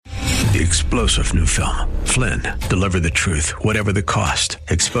The explosive new film, Flynn, deliver the truth, whatever the cost,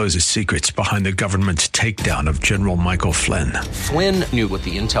 exposes secrets behind the government's takedown of General Michael Flynn. Flynn knew what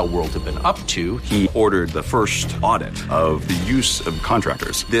the intel world had been up to. He ordered the first audit of the use of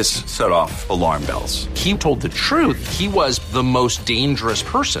contractors. This set off alarm bells. He told the truth. He was the most dangerous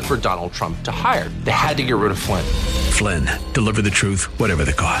person for Donald Trump to hire. They had to get rid of Flynn. Flynn, deliver the truth, whatever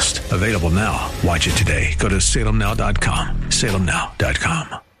the cost. Available now. Watch it today. Go to salemnow.com.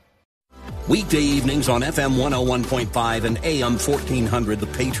 salemnow.com. Weekday evenings on FM 101.5 and AM 1400 The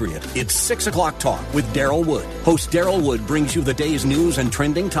Patriot. It's 6 o'clock talk with Daryl Wood. Host Daryl Wood brings you the day's news and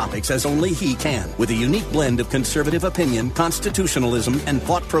trending topics as only he can, with a unique blend of conservative opinion, constitutionalism, and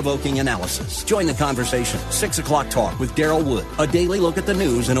thought-provoking analysis. Join the conversation. 6 o'clock talk with Daryl Wood. A daily look at the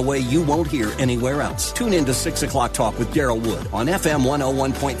news in a way you won't hear anywhere else. Tune in to 6 o'clock talk with Daryl Wood on FM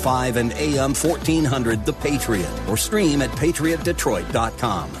 101.5 and AM 1400 The Patriot, or stream at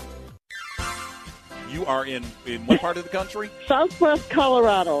patriotdetroit.com. You are in what part of the country? Southwest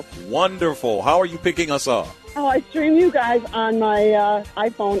Colorado. Wonderful. How are you picking us up? Oh, I stream you guys on my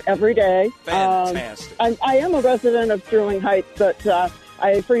iPhone every day. Fantastic. I am a resident of Sterling Heights, but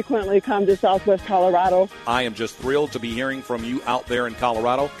I frequently come to Southwest Colorado. I am just thrilled to be hearing from you out there in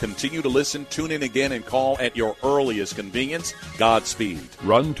Colorado. Continue to listen, tune in again, and call at your earliest convenience. Godspeed.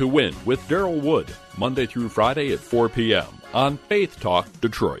 Run to Win with Daryl Wood, Monday through Friday at 4 p.m. on Faith Talk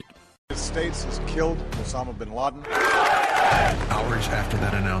Detroit. The States has killed Osama bin Laden. Hours after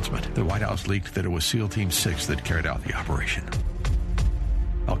that announcement, the White House leaked that it was SEAL Team 6 that carried out the operation.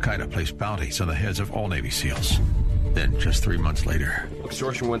 Al-Qaeda placed bounties on the heads of all Navy SEALs. Then, just 3 months later,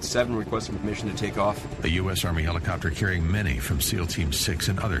 Extortion 17 requesting permission to take off. a U.S. Army helicopter carrying many from SEAL Team 6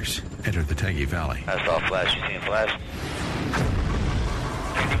 and others entered the Tangi Valley. I saw a flash. You seen a flash?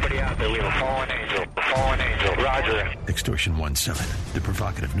 Anybody out there? We have a fallen angel. Fallen angel. Roger. Extortion 17, the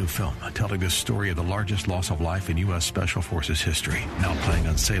provocative new film telling the story of the largest loss of life in U.S. Special Forces history, now playing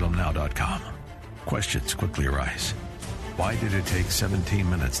on salemnow.com. Questions quickly arise. Why did it take 17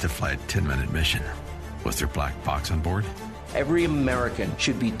 minutes to fly a 10-minute mission? Was there black box on board? Every American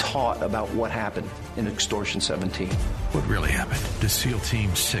should be taught about what happened in Extortion 17. What really happened to SEAL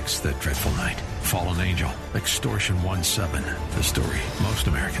Team 6 that dreadful night? Fallen Angel, Extortion 17, the story most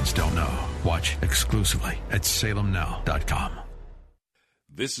Americans don't know. Watch exclusively at salemnow.com.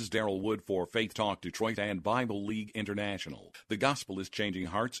 This is Daryl Wood for Faith Talk Detroit and Bible League International. The gospel is changing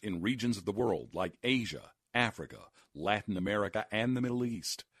hearts in regions of the world like Asia, Africa, Latin America, and the Middle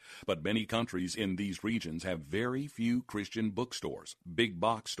East. But many countries in these regions have very few Christian bookstores, big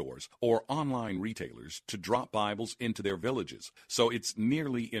box stores, or online retailers to drop Bibles into their villages. So it's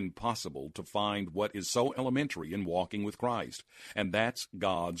nearly impossible to find what is so elementary in walking with Christ, and that's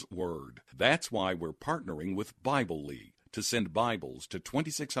God's Word. That's why we're partnering with Bible League to send Bibles to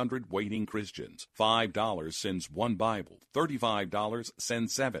 2,600 waiting Christians. $5 sends one Bible, $35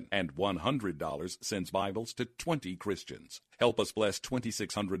 sends 7, and $100 sends Bibles to 20 Christians. Help us bless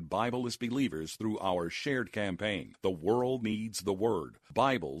 2,600 Bibleless believers through our shared campaign. The world needs the Word.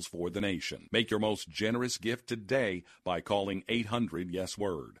 Bibles for the nation. Make your most generous gift today by calling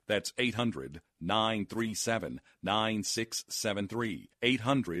 800-YES-WORD. That's 800-937-9673.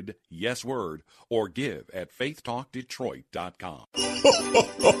 800-YES-WORD, or give at faithtalkdetroit.com.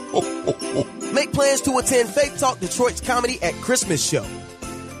 Make plans to attend Faith Talk Detroit's Comedy at Christmas show.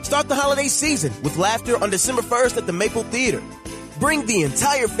 Start the holiday season with laughter on December 1st at the Maple Theater. Bring the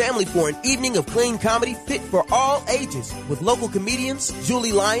entire family for an evening of clean comedy fit for all ages with local comedians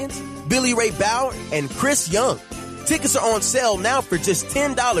Julie Lyons, Billy Ray Bauer, and Chris Young. Tickets are on sale now for just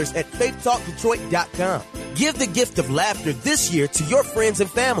 $10 at faithtalkdetroit.com. Give the gift of laughter this year to your friends and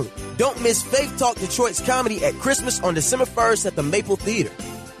family. Don't miss Faith Talk Detroit's Comedy at Christmas on December 1st at the Maple Theater.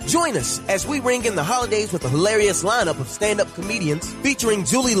 Join us as we ring in the holidays with a hilarious lineup of stand-up comedians featuring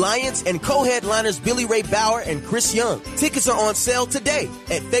Julie Lyons and co-headliners Billy Ray Bauer and Chris Young. Tickets are on sale today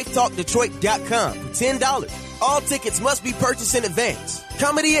at faithtalkdetroit.com for $10. All tickets must be purchased in advance.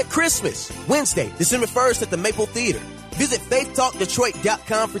 Comedy at Christmas, Wednesday, December 1st at the Maple Theater. Visit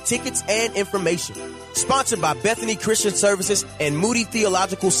faithtalkdetroit.com for tickets and information. Sponsored by Bethany Christian Services and Moody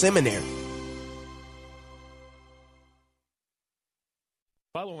Theological Seminary.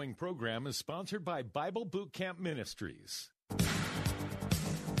 Following program is sponsored by Bible Boot Camp Ministries.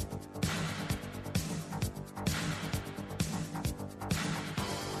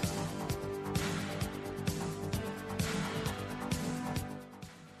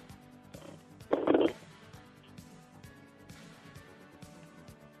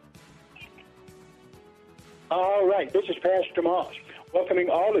 All right, this is Pastor Moss, welcoming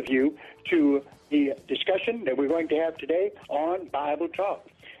all of you to the discussion that we're going to have today on Bible Talk.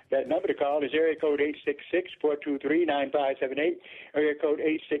 That number to call is area code 866-423-9578, area code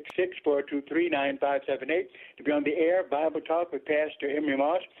 866-423-9578, to be on the air, Bible Talk with Pastor Emery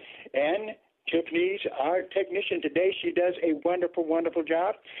Moss. And Tiffany's our technician today. She does a wonderful, wonderful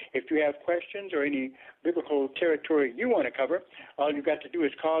job. If you have questions or any biblical territory you want to cover, all you've got to do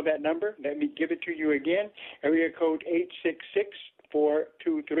is call that number. Let me give it to you again. Area code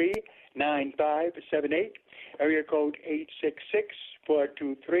 866-423-9578. Area code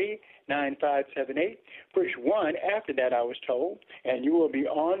 866-423-9578. Push 1 after that, I was told, and you will be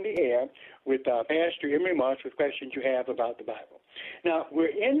on the air with Pastor Emery Moss with questions you have about the Bible. Now, we're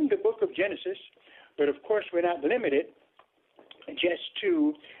in the book of Genesis, but of course we're not limited just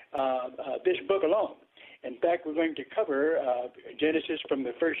to this book alone. In fact, we're going to cover Genesis from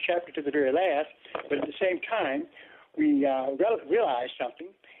the first chapter to the very last, but at the same time, we realize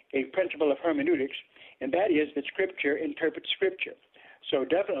something, a principle of hermeneutics, and that is that Scripture interprets Scripture. So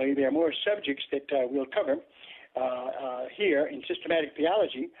definitely there are more subjects that we'll cover here in systematic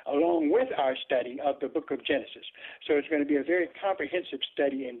theology along with our study of the book of Genesis. So it's going to be a very comprehensive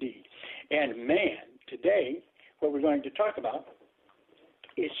study indeed. And man, today what we're going to talk about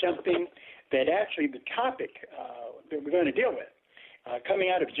is something that actually the topic that we're going to deal with coming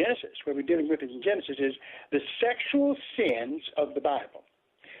out of Genesis, what we're dealing with in Genesis is the sexual sins of the Bible.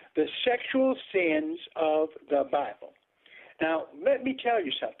 The sexual sins of the Bible. Now, let me tell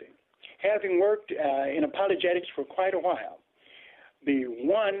you something. Having worked in apologetics for quite a while, the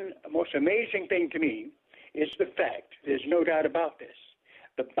one most amazing thing to me is the fact, there's no doubt about this,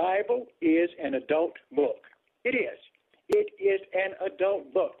 the Bible is an adult book. It is. It is an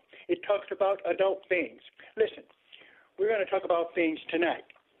adult book. It talks about adult things. Listen, we're going to talk about things tonight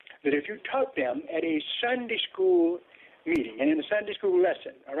that if you taught them at a Sunday school meeting and in a Sunday school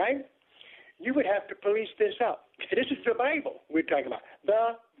lesson, all right, you would have to police this up. This is the Bible we're talking about,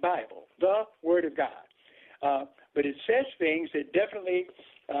 the Bible, the Word of God. But it says things that definitely,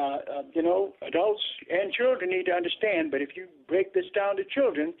 adults and children need to understand. But if you break this down to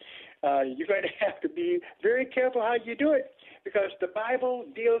children, you're going to have to be very careful how you do it because the Bible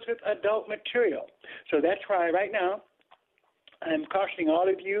deals with adult material. So that's why right now I'm cautioning all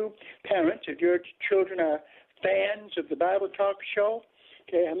of you parents, if your children are fans of the Bible Talk show,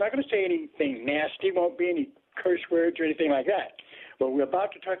 okay, I'm not going to say anything nasty, won't be any curse words or anything like that. But we're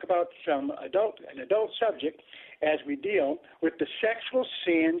about to talk about an adult subject as we deal with the sexual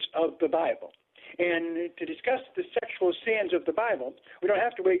sins of the Bible. And to discuss the sexual sins of the Bible, we don't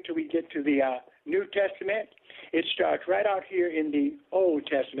have to wait till we get to the New Testament. It starts right out here in the Old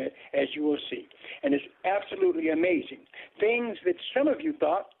Testament, as you will see. And it's absolutely amazing. Things that some of you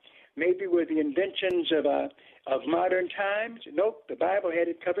thought maybe were the inventions of modern times. Nope, the Bible had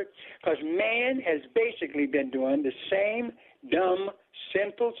it covered because man has basically been doing the same dumb,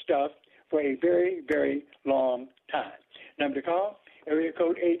 sinful stuff for a very, very long time. Number to call, area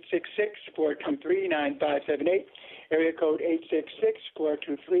code 866-423-9578, area code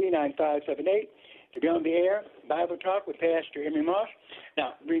 866-423-9578. To be on the air, Bible Talk with Pastor Emery Moss.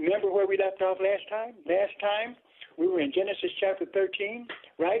 Now, remember where we left off last time? Last time we were in Genesis chapter 13,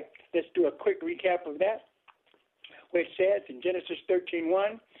 right? Let's do a quick recap of that. Where it says in Genesis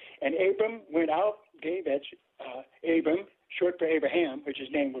 13:1, and Abram went out, okay, that's Abram, short for Abraham, which his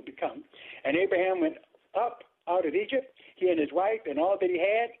name will become. And Abraham went up out of Egypt, he and his wife and all that he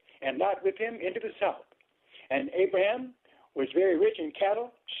had, and Lot with him into the south. And Abraham was very rich in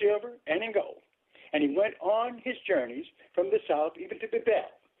cattle, silver, and in gold. And he went on his journeys from the south even to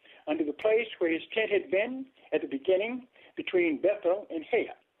Bethel, unto the place where his tent had been at the beginning between Bethel and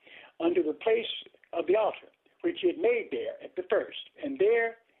Hai, unto the place of the altar, which he had made there at the first. And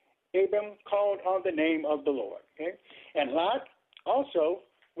there Abram called on the name of the Lord. Okay? And Lot also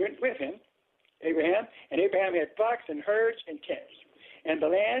went with him, Abraham, and Abraham had flocks and herds and tents. And the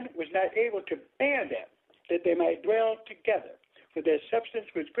land was not able to bear them, that they might dwell together. For their substance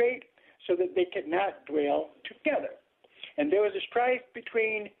was great, so that they could not dwell together. And there was a strife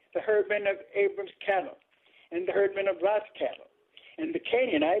between the herdmen of Abram's cattle and the herdmen of Lot's cattle. And the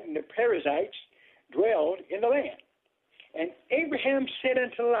Canaanite and the Perizzites dwelled in the land. And Abraham said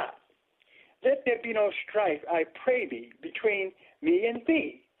unto Lot, let there be no strife, I pray thee, between me and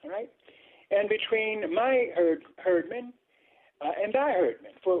thee, all right? And between my herdmen and thy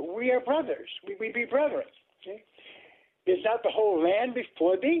herdmen, for we are brothers, we be brethren, okay? Is not the whole land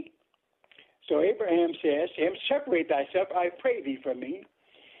before thee? So Abraham says to him, separate thyself, I pray thee, from me.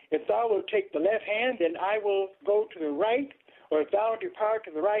 If thou wilt take the left hand, then I will go to the right, or if thou depart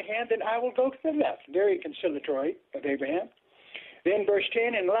to the right hand, then I will go to the left. Very conciliatory of Abraham. Then verse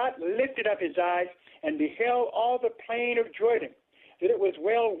 10, and Lot lifted up his eyes and beheld all the plain of Jordan, that it was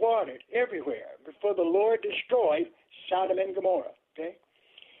well watered everywhere before the Lord destroyed Sodom and Gomorrah. Okay?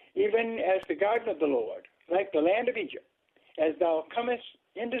 Even as the garden of the Lord, like the land of Egypt, as thou comest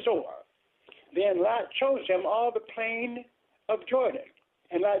into Zoar. Then Lot chose him all the plain of Jordan,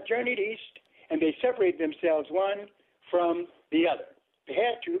 and Lot journeyed east, and they separated themselves one from the other. They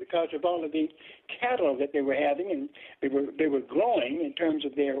had to because of all of the cattle that they were having, and they were growing in terms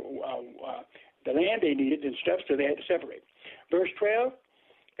of their the land they needed and stuff, so they had to separate. Verse 12,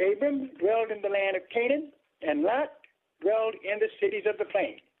 Abram dwelled in the land of Canaan, and Lot dwelled in the cities of the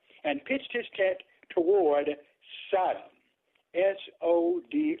plain, and pitched his tent toward Sodom,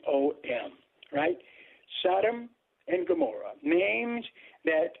 S-O-D-O-M, right? Sodom and Gomorrah, names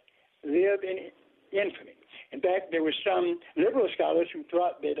that live in infamy. In fact, there were some liberal scholars who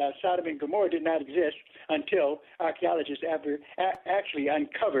thought that Sodom and Gomorrah did not exist until archaeologists actually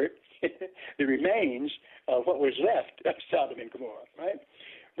uncovered the remains of what was left of Sodom and Gomorrah, right?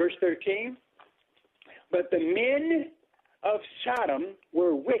 Verse 13, but the men of Sodom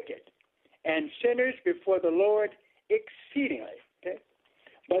were wicked and sinners before the Lord exceedingly. Okay?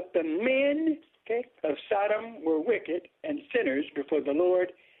 But the men of Sodom were wicked and sinners before the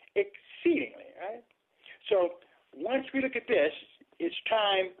Lord exceedingly, right? So once we look at this, it's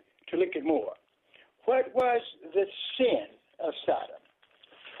time to look at more. What was the sin of Sodom?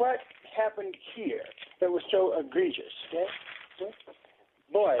 What happened here that was so egregious? Okay?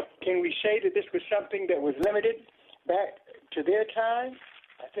 Boy, can we say that this was something that was limited back to their time?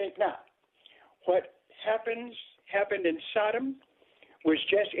 I think not. What happened in Sodom was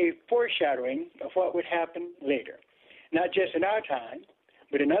just a foreshadowing of what would happen later. Not just in our time,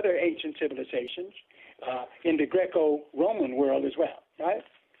 but in other ancient civilizations, in the Greco-Roman world as well, right?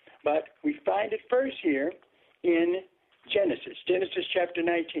 But we find it first here in Genesis chapter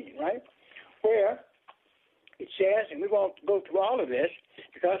 19, right? Where it says, and we won't go through all of this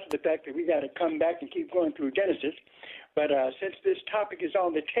because of the fact that we got to come back and keep going through Genesis, but since this topic is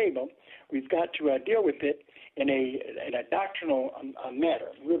on the table, we've got to deal with it in a doctrinal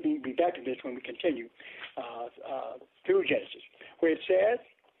matter. We'll be back to this when we continue through Genesis, where it says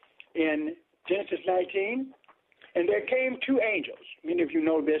in Genesis 19, and there came two angels, many of you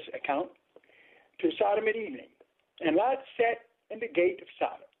know this account, to Sodom at evening. And Lot sat in the gate of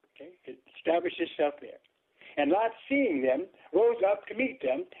Sodom. Okay? It established itself there. And Lot, seeing them, rose up to meet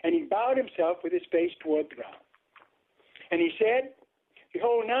them, and he bowed himself with his face toward the ground. And he said,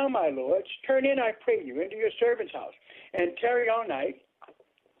 behold, now, my lords, turn in, I pray you, into your servant's house, and tarry all night,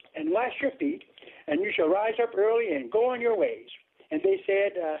 and wash your feet, and you shall rise up early and go on your ways. And they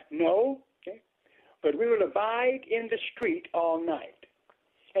said, no, but we will abide in the street all night.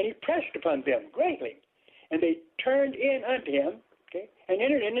 And he pressed upon them greatly. And they turned in unto him, and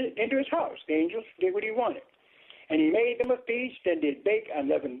entered into his house. The angels did what he wanted. And he made them a feast, and did bake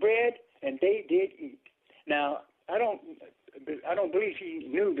unleavened bread, and they did eat. Now, I don't believe he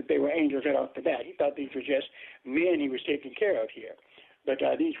knew that they were angels right off the bat. He thought these were just men he was taking care of here. But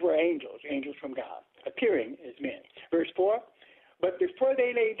these were angels from God, appearing as men. Verse 4, but before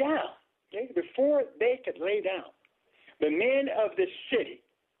they lay down, before they could lay down, the men of the city,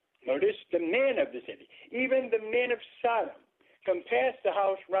 notice the men of the city, even the men of Sodom, compassed the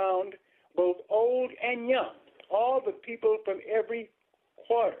house round, both old and young, all the people from every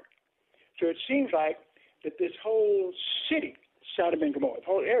quarter. So it seems like that this whole city, Sodom and Gomorrah, the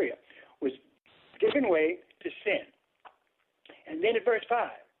whole area, was given way to sin. And then in verse 5,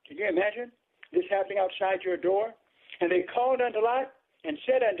 can you imagine this happening outside your door? And they called unto Lot and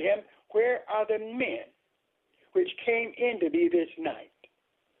said unto him, where are the men which came into thee this night?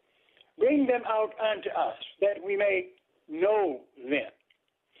 Bring them out unto us, that we may know them.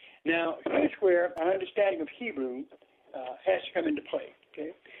 Now, here's where our understanding of Hebrew has to come into play,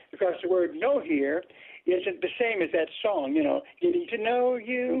 okay? Because the word know here isn't the same as that song, getting to know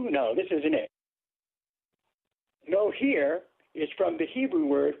you. No, this isn't it. Know here is from the Hebrew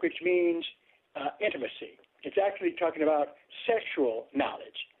word, which means intimacy. It's actually talking about sexual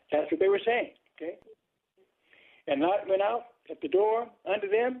knowledge. That's what they were saying, okay? And Lot went out at the door unto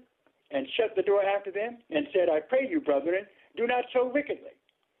them and shut the door after them and said, I pray you, brethren, do not so wickedly.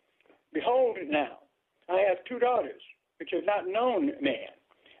 Behold now, I have two daughters, which have not known man.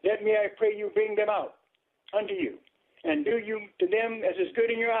 Let me, I pray you, bring them out unto you, and do you to them as is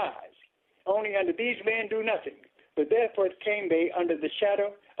good in your eyes. Only unto these men do nothing, but therefore came they under the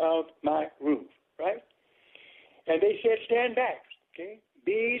shadow of my roof, right? And they said, stand back, okay?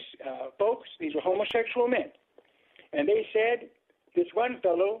 These folks, these were homosexual men. And they said, this one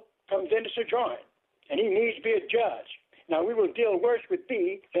fellow comes in to sojourn, and he needs to be a judge. Now we will deal worse with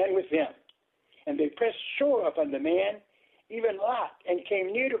thee than with them. And they pressed sore upon the man even Lot, and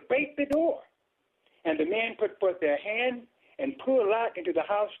came near to break the door. And the men put forth their hand and pulled Lot into the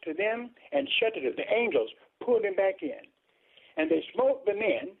house to them and shut it up. The angels pulled him back in. And they smote the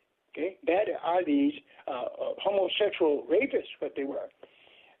men, okay, that are these homosexual rapists, what they were,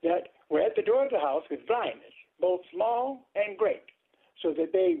 that were at the door of the house with blindness, both small and great, so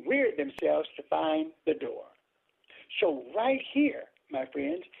that they reared themselves to find the door. So right here, my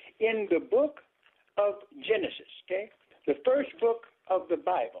friends, in the book of Genesis, okay, the first book of the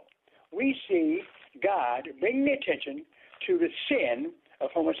Bible, we see God bringing attention to the sin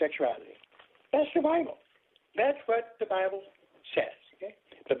of homosexuality. That's the Bible. That's what the Bible says. Okay?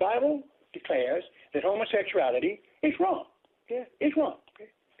 The Bible declares that homosexuality is wrong. Yeah, it's wrong. Okay?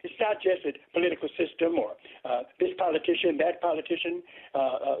 It's not just a political system or this politician, that politician.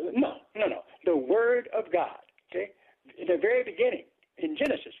 No. The Word of God, okay, in the very beginning, in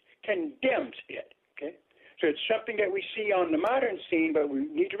Genesis, condemns it. Okay? So it's something that we see on the modern scene, but we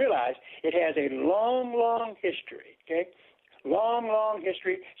need to realize it has a long, long history, okay? Long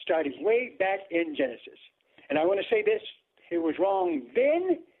history starting way back in Genesis. And I want to say this, it was wrong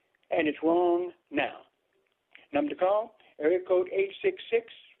then, and it's wrong now. Number to call, area code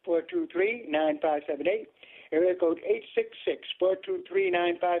 866-423-9578, area code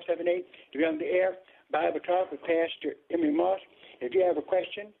 866-423-9578, to be on the air, Bible Talk with Pastor Emery Moss. If you have a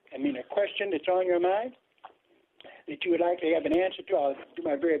question that's on your mind, that you would like to have an answer to, I'll do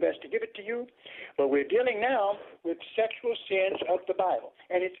my very best to give it to you. But we're dealing now with sexual sins of the Bible.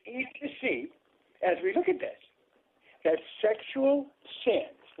 And it's easy to see, as we look at this, that sexual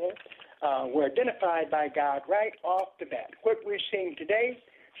sins were identified by God right off the bat. What we're seeing today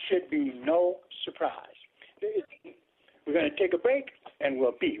should be no surprise. We're going to take a break, and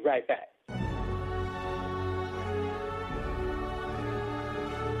we'll be right back.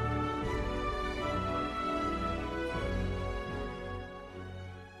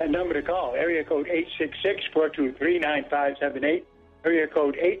 That number to call, area code 866-423-9578, area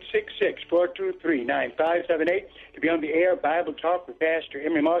code 866-423-9578, to be on the air, Bible Talk with Pastor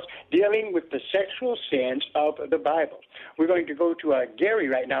Emery Moss, dealing with the sexual sins of the Bible. We're going to go to Gary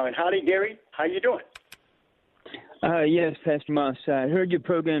right now. And Holly, Gary, how you doing? Yes, Pastor Moss. I heard your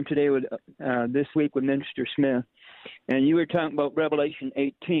program today with this week with Minister Smith, and you were talking about Revelation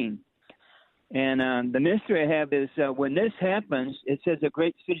 18. And the mystery I have is when this happens, it says a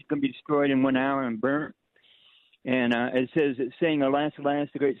great city is going to be destroyed in 1 hour and burnt. And it's saying, alas, the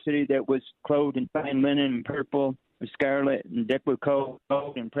great city that was clothed in fine linen and purple and scarlet and decked with gold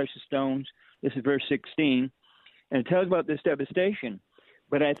and precious stones. This is verse 16. And it tells about this devastation.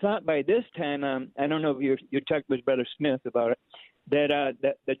 But I thought by this time, I don't know if you talked with Brother Smith about it, that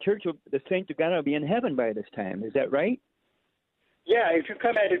the church, the saints of God will be in heaven by this time. Is that right? Yeah, if you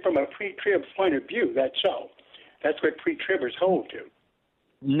come at it from a pre-trib point of view, that's so. That's what pre-tribbers hold to.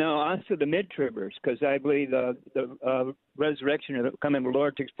 No, also the mid-tribbers, because I believe the resurrection of the coming of the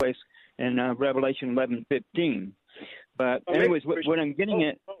Lord takes place in Revelation 11:15. But anyways, what I'm getting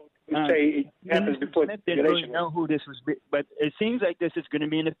at, say it happens before Smith didn't really know who this was, but it seems like this is going to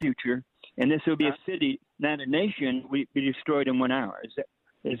be in the future, and this will be a city, not a nation, will be destroyed in 1 hour.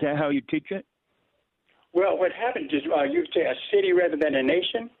 Is that how you teach it? Well, what happens is you say a city rather than a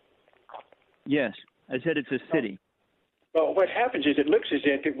nation? Yes, I said it's a city. Well, what happens is it looks as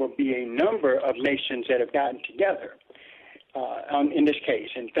if it will be a number of nations that have gotten together in this case.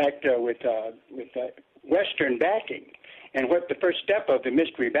 In fact, with Western backing. And what the first step of the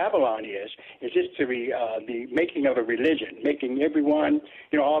Mystery Babylon is just the making of a religion, making everyone,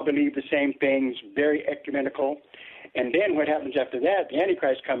 all believe the same things, very ecumenical. And then what happens after that, the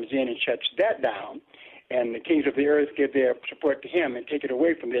Antichrist comes in and shuts that down, and the kings of the earth give their support to him and take it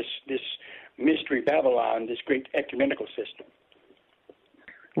away from this Mystery Babylon, this great ecumenical system.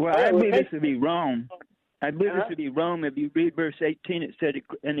 Well, I believe this would be Rome. I believe this would be Rome. If you read verse 18, it said,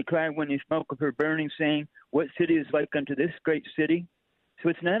 and he cried when he spoke of her burning, saying, what city is like unto this great city? So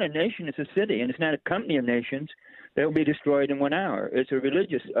it's not a nation, it's a city, and it's not a company of nations that will be destroyed in 1 hour. It's a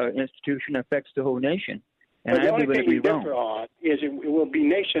religious institution that affects the whole nation. And the only thing we differ on is it will be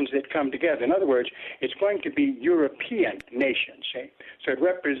nations that come together. In other words, it's going to be European nations. So it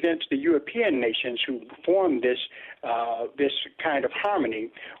represents the European nations who form this kind of harmony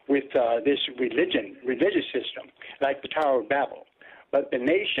with this religious system, like the Tower of Babel. But the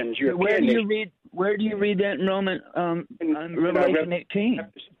nations, European nations. Where do you read that in Revelation 18?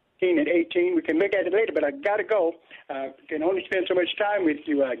 and 18. We can look at it later, but I got to go. Can only spend so much time with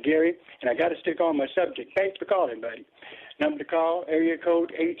you, Gary, and I got to stick on my subject. Thanks for calling, buddy. Number to call, area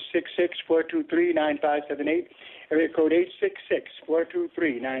code 866-423-9578. Area code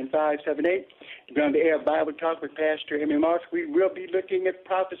 866-423-9578. To be on the air of Bible Talk with Pastor Emmy Moss. We will be looking at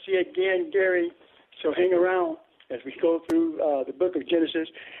prophecy again, Gary, so hang around as we go through the book of Genesis.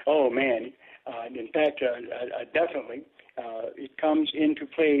 Oh, man. In fact, definitely, it comes into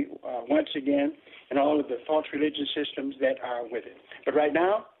play once again in all of the false religious systems that are with it. But right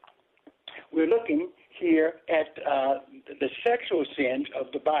now, we're looking here at the sexual sins of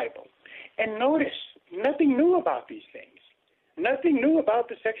the Bible. And notice, nothing new about these things. Nothing new about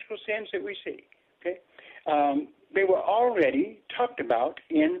the sexual sins that we see. Okay, they were already talked about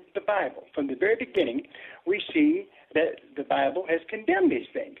in the Bible. From the very beginning, we see that the Bible has condemned these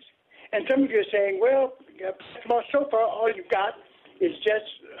things. And some of you are saying, well, so far all you've got is just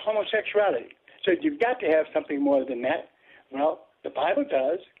homosexuality. So you've got to have something more than that. Well, the Bible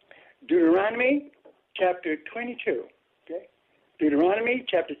does. Deuteronomy chapter 22. Okay? Deuteronomy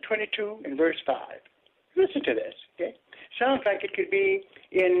chapter 22 and verse 5. Listen to this. Okay? Sounds like it could be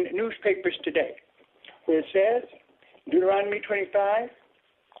in newspapers today, where it says, Deuteronomy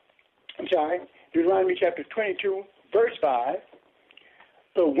chapter 22, verse 5,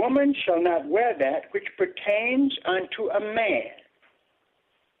 the woman shall not wear that which pertains unto a man.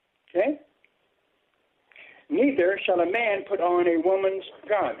 Okay? Neither shall a man put on a woman's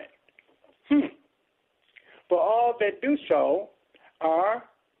garment. For all that do so are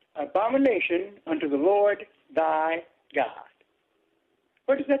abomination unto the Lord thy God.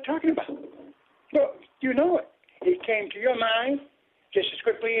 What is that talking about? Well, you know it. It came to your mind just as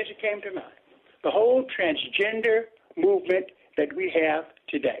quickly as it came to mine. The whole transgender movement that we have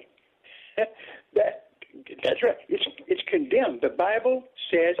today. That's right. It's condemned. The Bible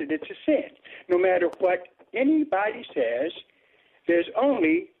says that it's a sin. No matter what anybody says, there's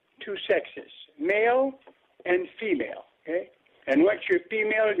only two sexes, male and female. Okay? And once you're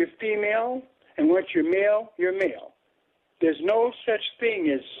female, you're female. And once you're male, you're male. There's no such thing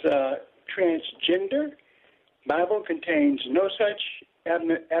as transgender. Bible contains no such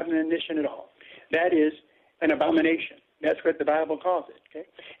admonition at all. That is an abomination. That's what the Bible calls it. Okay?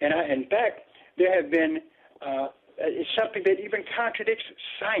 And in fact, there have been, it's something that even contradicts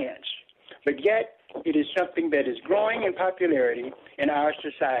science, but yet it is something that is growing in popularity in our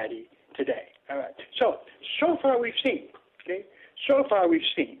society today. All right. So far we've seen,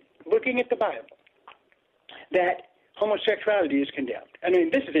 looking at the Bible, that homosexuality is condemned. I mean,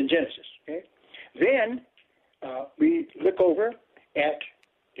 this is in Genesis. Okay? Then we look over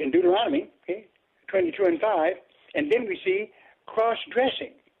in Deuteronomy, 22 and 5, and then we see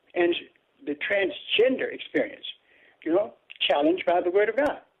cross-dressing and the transgender experience, challenged by the Word of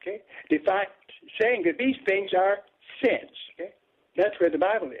God, okay? Saying that these things are sins, okay? That's where the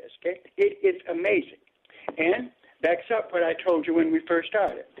Bible is, okay? It is amazing. And backs up what I told you when we first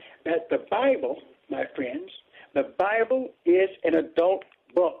started, that the Bible, my friends, the Bible is an adult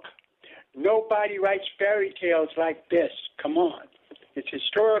book. Nobody writes fairy tales like this. Come on. It's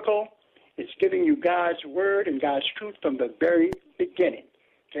historical. It's giving you God's word and God's truth from the very beginning.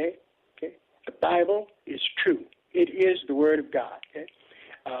 Okay? The Bible is true. It is the word of God. Okay?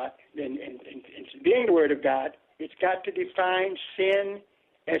 And being the word of God, it's got to define sin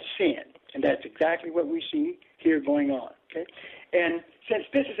as sin. And that's exactly what we see here going on. Okay? And since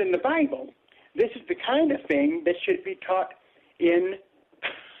this is in the Bible, this is the kind of thing that should be taught in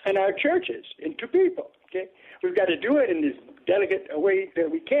our churches and to people. Okay? We've got to do it in this delicate a way that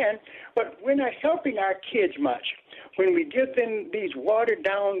we can, but we're not helping our kids much when we give them these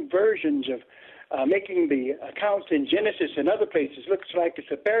watered-down versions of making the accounts in Genesis and other places looks like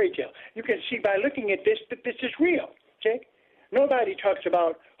it's a fairy tale. You can see by looking at this that this is real. Okay? Nobody talks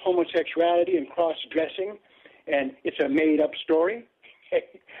about homosexuality and cross-dressing, and it's a made-up story.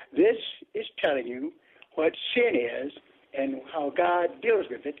 This is telling you what sin is and how God deals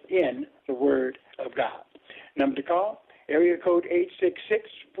with it in the Word of God. Number to call, area code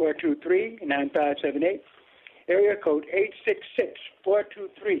 866-423-9578. Area code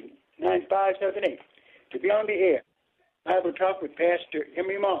 866-423-9578. To be on the air, Bible Talk with Pastor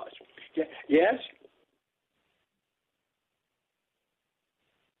Emmy Moss. Yes?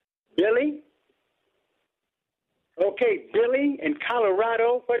 Billy? Okay, Billy in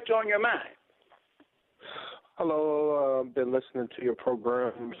Colorado, what's on your mind? Hello, I've been listening to your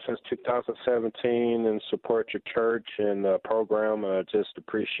program since 2017 and support your church and program. I just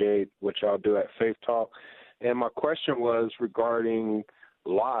appreciate what y'all do at Faith Talk. And my question was regarding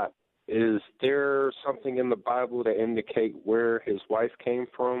Lot is there something in the Bible that indicate where his wife came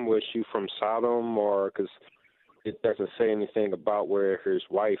from? Was she from Sodom, or because it doesn't say anything about where his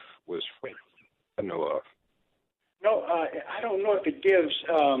wife was from? I know of. No, I don't know if it gives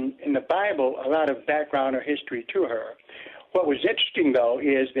in the Bible a lot of background or history to her. What was interesting, though,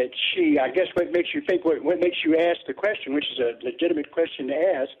 is that she, I guess what makes you think, what makes you ask the question, which is a legitimate question to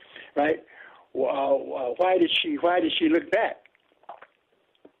ask, right? Why did she look back?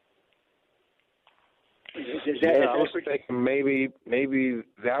 I was thinking maybe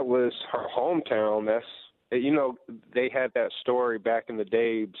that was her hometown. That's, you know, they had that story back in the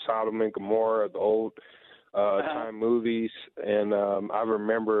day, Sodom and Gomorrah, the old time movies, and I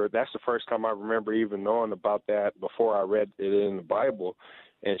remember that's the first time I remember even knowing about that before I read it in the Bible.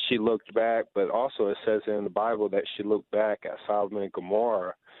 And she looked back, but also it says in the Bible that she looked back at Sodom and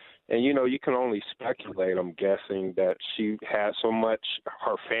Gomorrah. And, you know, you can only speculate, I'm guessing, that she had so much,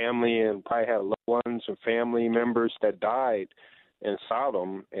 her family and probably had loved ones and family members that died in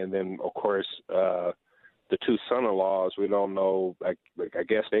Sodom. And then, of course, the two son-in-laws, we don't know, I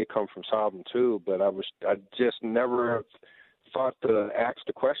guess they come from Sodom too, but I just never thought to ask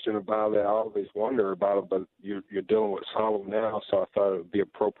the question about it. I always wonder about it, but you're dealing with Sodom now, so I thought it would be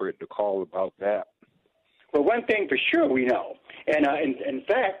appropriate to call about that. Well, one thing for sure we know, and in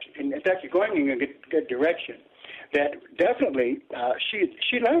fact, you're going in a good direction, that definitely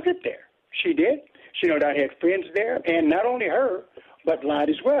she loved it there. She did. She no doubt had friends there, and not only her, but Lot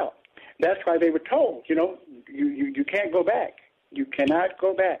as well. That's why they were told, you know, you can't go back. You cannot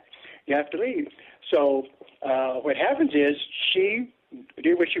go back. You have to leave. So what happens is she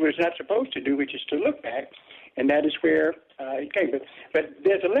did what she was not supposed to do, which is to look back, and that is where it came. But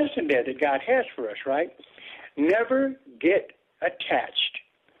there's a lesson there that God has for us, right? Never get attached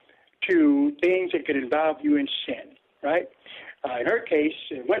to things that could involve you in sin, right? In her case,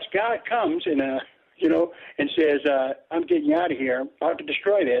 once God comes and, and says, I'm getting you out of here, I'm about to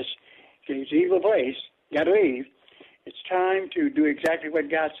destroy this, it's an evil place, you got to leave, it's time to do exactly what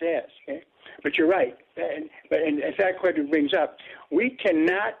God says, okay? But you're right. And in fact, what it brings up, we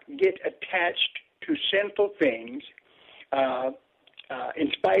cannot get attached to sinful things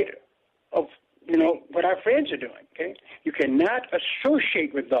in spite of what our friends are doing, okay? You cannot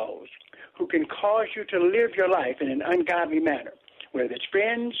associate with those who can cause you to live your life in an ungodly manner, whether it's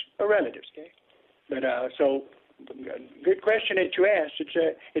friends or relatives, okay? But so, good question that you asked.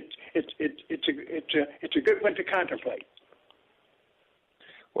 It's a good one to contemplate.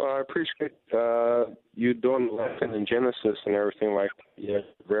 Well, I appreciate you doing the lesson in Genesis and everything like that. Yeah,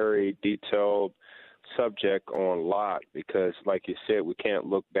 very detailed subject on Lot, because like you said, we can't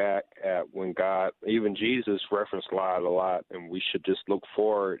look back at when God, even Jesus referenced Lot a lot, and we should just look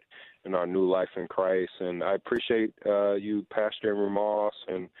forward in our new life in Christ. And I appreciate you, Pastor Emery Moss,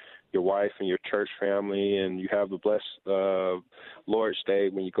 and your wife and your church family, and you have a blessed Lord's Day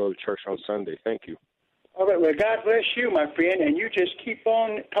when you go to church on Sunday. Thank you. All right, well, God bless you, my friend, and you just keep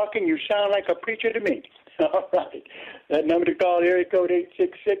on talking. You sound like a preacher to me. All right. That number to call, area code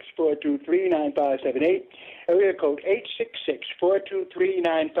 866-423-9578. Area code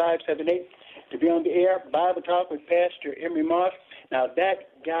 866-423-9578. To be on the air, Bible Talk with Pastor Emery Moss. Now, that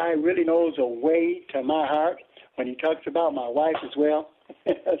guy really knows a way to my heart when he talks about my wife as well.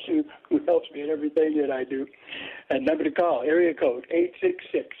 That's who helps me in everything that I do. That number to call, area code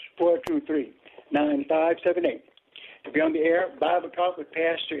 866-423-9578. To be on the air, Bible Talk with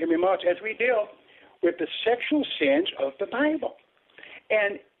Pastor Emery Moss, as we deal with the sexual sins of the Bible.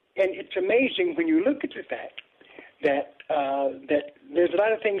 And it's amazing when you look at the fact that that there's a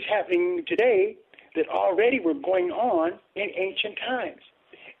lot of things happening today that already were going on in ancient times.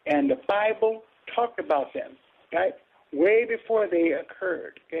 And the Bible talked about them, right, way before they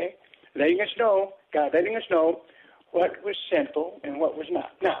occurred, okay? God letting us know what was sinful and what was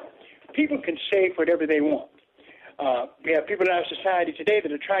not. Now, people can say whatever they want. We have people in our society today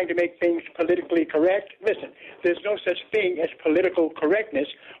that are trying to make things politically correct. Listen, there's no such thing as political correctness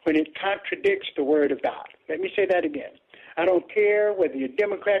when it contradicts the Word of God. Let me say that again. I don't care whether you're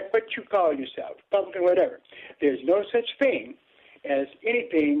Democrat, what you call yourself, Republican, whatever. There's no such thing as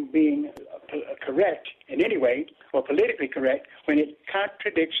anything being correct in any way or politically correct when it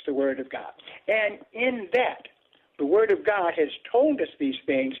contradicts the Word of God. And in that, the Word of God has told us these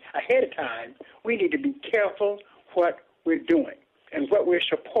things ahead of time. We need to be careful what we're doing and what we're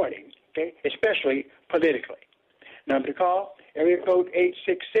supporting, okay, especially politically. Number to call, area code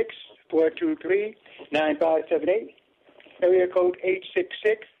 866-423-9578. Area code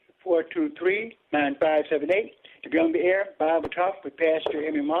 866-423-9578. To be on the air, Bible Talk with Pastor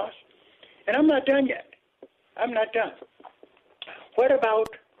Emery Moss. And I'm not done yet. I'm not done. What about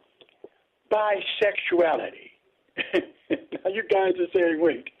bisexuality. Now you guys are saying,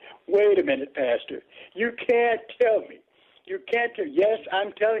 wait a minute, Pastor. You can't tell me. Yes,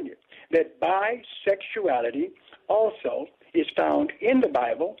 I'm telling you that bisexuality also is found in the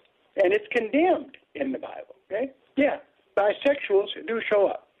Bible, and it's condemned in the Bible, okay? Yeah, bisexuals do show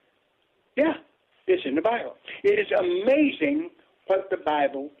up. Yeah, it's in the Bible. It is amazing what the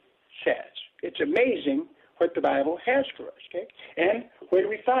Bible says. It's amazing what the Bible has for us, okay? And where do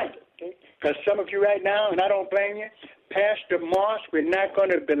we find it, okay? Because some of you right now, and I don't blame you, Pastor Moss, we're not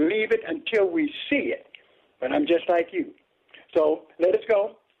going to believe it until we see it. But I'm just like you. So let us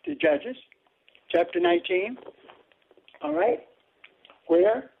go to Judges, chapter 19, all right,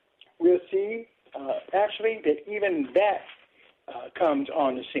 where we'll see actually that even that comes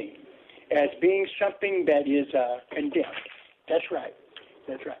on the scene as being something that is condemned. That's right.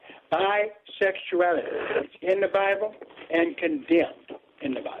 Bisexuality is in the Bible and condemned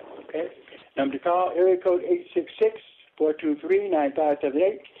in the Bible, okay? Number to call, area code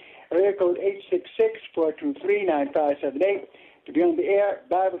 866-423-9578. Area code 866-423-9578. To be on the air,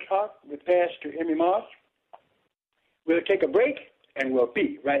 Bible Talk with Pastor Emmy Moss. We'll take a break, and we'll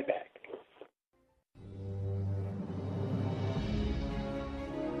be right back.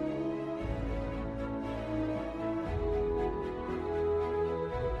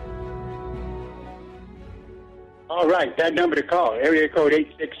 All right, that number to call, area code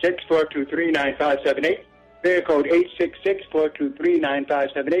 866-423-9578. Area code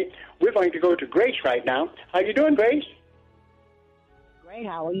 866-423-9578. We're going to go to Grace right now. How you doing, Grace? Great.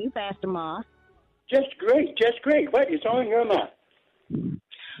 How are you, Pastor Moss? Just great. What is on your mind?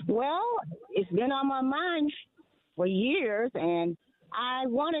 Well, it's been on my mind for years, and I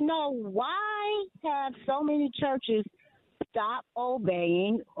want to know why have so many churches stopped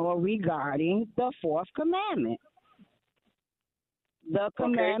obeying or regarding the fourth commandment? The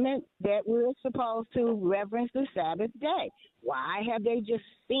commandment that we're supposed to reverence the Sabbath day. Why have they just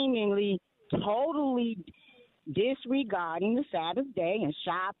seemingly totally disregarding the Sabbath day and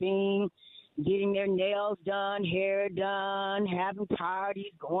shopping, getting their nails done, hair done, having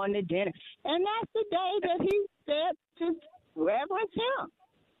parties, going to dinner? And that's the day that he said to reverence him.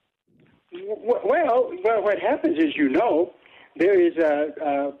 Well, what happens is, there is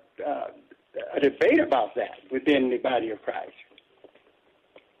a debate about that within the body of Christ.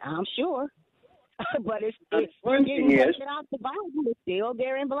 I'm sure. But it's one thing is, out the Bible. It's still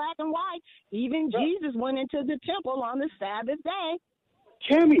there in black and white. Even Jesus went into the temple on the Sabbath day.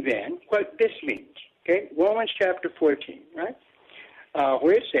 Tell me then what this means. Okay, Romans chapter 14, right?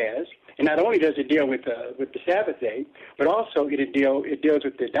 Where it says, and not only does it deal with the Sabbath day, but also it deals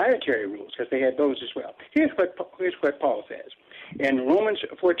with the dietary rules, because they had those as well. Here's what Paul says in Romans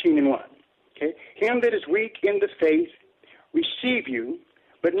 14:1. Okay, him that is weak in the faith receive you,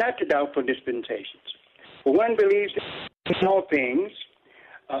 but not to doubtful dispensations. For one believes in all things,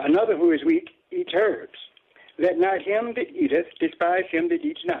 another who is weak eats herbs. Let not him that eateth despise him that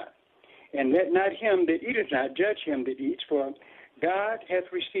eats not, and let not him that eateth not judge him that eats, for God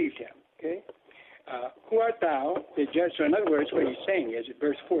hath received him. Okay? Who art thou that judge? So in other words, what he's saying is, at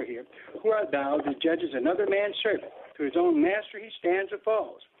verse 4 here, who art thou that judges another man's servant? To his own master he stands or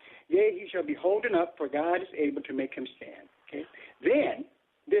falls. Yea, he shall be holden up, for God is able to make him stand. Okay? Then,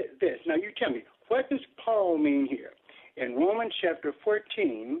 this. Now you tell me, what does Paul mean here? In Romans chapter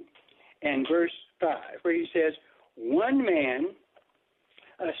 14 and verse 5, where he says, one man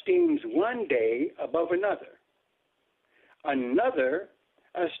esteems one day above another. Another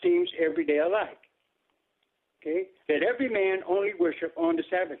esteems every day alike. Okay? Let every man only worship on the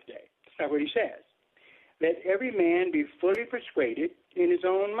Sabbath day. That's not what he says. Let every man be fully persuaded in his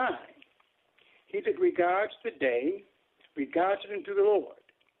own mind. He that regards the day regards it unto the Lord.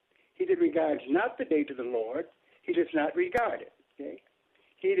 He that regards not the day to the Lord, he does not regard it. Okay?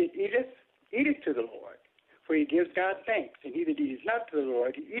 He that eateth to the Lord, for he gives God thanks. And he that eateth not to the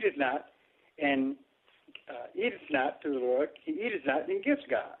Lord, he eateth not, and eateth not to the Lord, he eateth not, and gives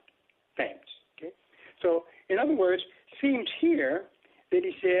God thanks. Okay? So, in other words, seems here that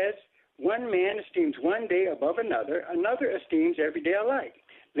he says, one man esteems one day above another, another esteems every day alike.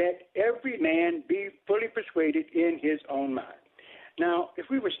 Let every man be fully persuaded in his own mind. Now, if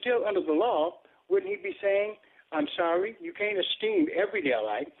we were still under the law, wouldn't he be saying, I'm sorry, you can't esteem every day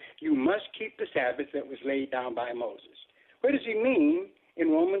alike. You must keep the Sabbath that was laid down by Moses. What does he mean in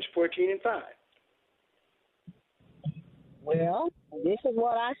Romans 14 and 5? Well, this is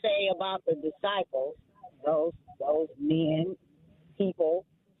what I say about the disciples, those men, people,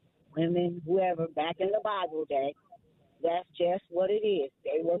 women, whoever, back in the Bible day. That's just what it is.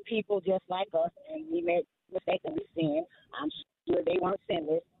 They were people just like us, and we made mistakes and we sinned. I'm sure they weren't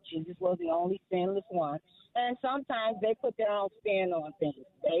sinless. Jesus was the only sinless one. And sometimes they put their own spin on things.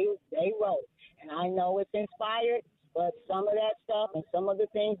 They wrote. And I know it's inspired, but some of that stuff and some of the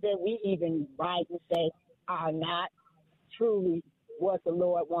things that we even write and say are not truly what the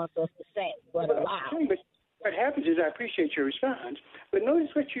Lord wants us to say, but allow. But what happens is, I appreciate your response, but notice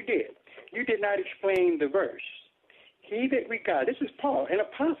what you did. You did not explain the verse. He that regards, this is Paul, an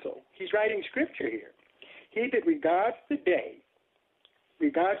apostle. He's writing scripture here. He that regards the day,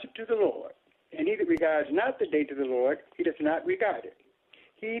 regards it to the Lord. And he that regards not the day to the Lord, he does not regard it.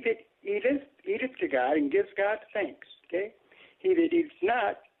 He that eateth to God and gives God thanks. Okay? He that eats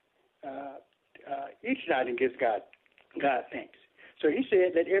not and gives God thanks. So he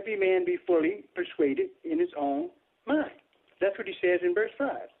said, let every man be fully persuaded in his own mind. That's what he says in verse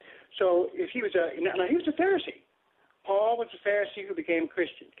 5. So if he was he was a Pharisee. Paul was a Pharisee who became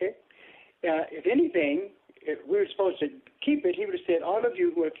Christian. Okay? If anything, if we were supposed to keep it, he would have said, all of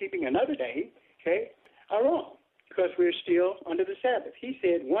you who are keeping another day, okay, are wrong, because we're still under the Sabbath. He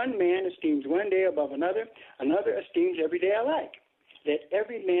said, one man esteems one day above another, another esteems every day alike. Let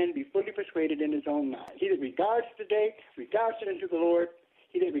every man be fully persuaded in his own mind. He that regards the day, regards it unto the Lord.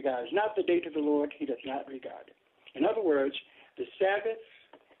 He that regards not the day to the Lord, he does not regard it. In other words, the Sabbath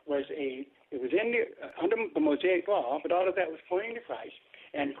was under the Mosaic law, but all of that was pointing to Christ.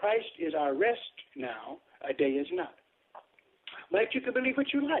 And Christ is our rest now, a day is not. But you can believe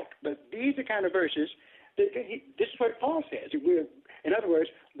what you like. But these are kind of verses, this is what Paul says. In other words,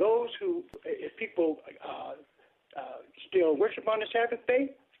 those who, if people still worship on the Sabbath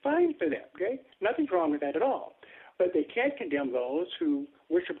day, fine for them, okay? Nothing's wrong with that at all. But they can't condemn those who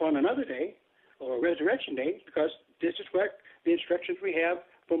worship on another day or resurrection day, because this is what the instructions we have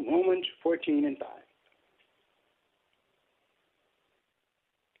from Romans 14 and 5.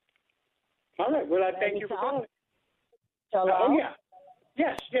 All right. Well, I thank you for calling. Hello? Oh, yeah.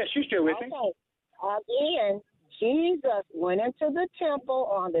 Yes, you're still with me. Again, Jesus went into the temple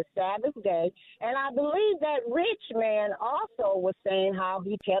on the Sabbath day, and I believe that rich man also was saying how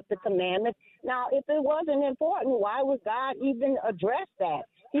he kept the commandments. Now, if it wasn't important, why would God even address that?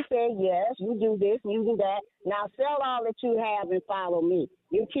 He said, yes, you do this, you do that. Now sell all that you have and follow me.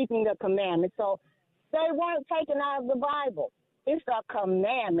 You're keeping the commandments. So they weren't taken out of the Bible. It's a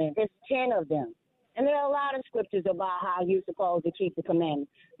commandment. It's 10 of them. And there are a lot of scriptures about how you're supposed to keep the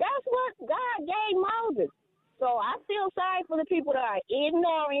commandments. That's what God gave Moses. So I feel sorry for the people that are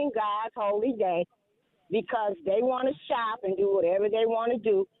ignoring God's holy day because they want to shop and do whatever they want to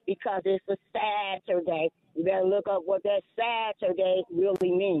do because it's a Saturday. You better look up what that Saturday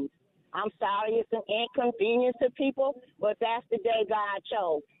really means. I'm sorry it's an inconvenience to people, but that's the day God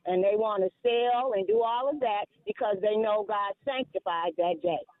chose. And they want to sell and do all of that because they know God sanctified that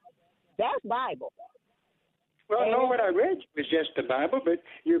day. That's Bible. Well, no, what I read was just the Bible, but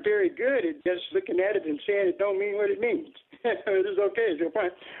you're very good at just looking at it and saying it don't mean what it means. It is okay, it's your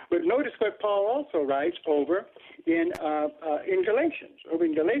point. But notice what Paul also writes over in Galatians. Over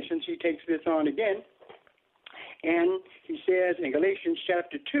in Galatians, he takes this on again, and he says in Galatians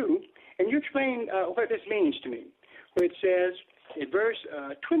chapter 2, and you explain what this means to me, where it says in verse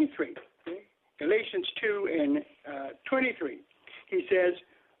 23, okay? Galatians 2 and 23, he says,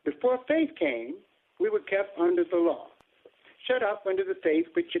 before faith came, we were kept under the law, shut up under the faith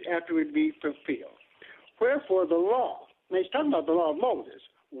which should afterward be fulfilled. Wherefore the law, now he's talking about the law of Moses,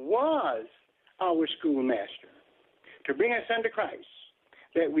 was our schoolmaster to bring us unto Christ,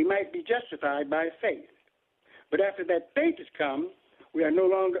 that we might be justified by faith. But after that faith has come, we are no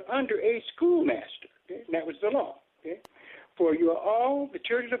longer under a schoolmaster. Okay? And that was the law. Okay? For you are all the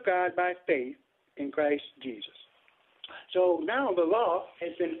children of God by faith in Christ Jesus. So now the law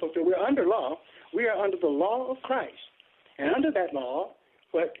has been fulfilled. We're under law. We are under the law of Christ. And under that law,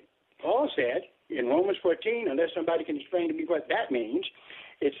 what Paul said in Romans 14, unless somebody can explain to me what that means,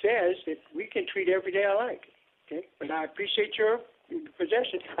 it says that we can treat every day alike. Okay? But I appreciate your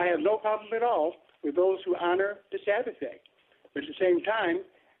possession. I have no problem at all with those who honor the Sabbath day. But at the same time,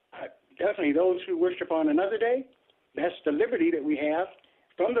 definitely those who worship on another day, that's the liberty that we have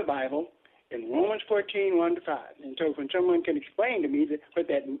from the Bible in Romans 14, 1 to 5. And so when someone can explain to me what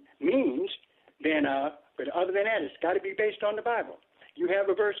that means, then, but other than that, it's got to be based on the Bible. You have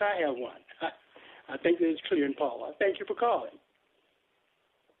a verse, I have one. I think that it's clear in Paul. I thank you for calling.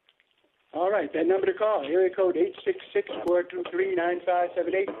 All right, that number to call, area code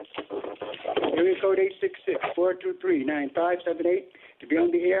 866-423-9578. Area code 866-423-9578 to be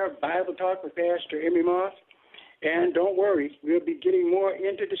on the air, Bible Talk with Pastor Emery Moss. And don't worry, we'll be getting more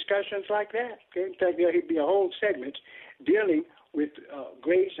into discussions like that. Okay? In fact, there'll be a whole segment dealing with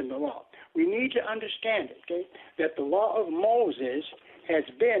grace and the law. We need to understand it, okay, that the law of Moses has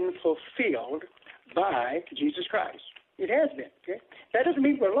been fulfilled by Jesus Christ. It has been. Okay? That doesn't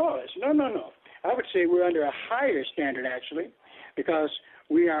mean we're lawless. No. I would say we're under a higher standard, actually, because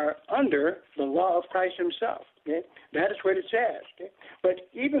we are under the law of Christ himself. Okay? That is what it says. Okay? But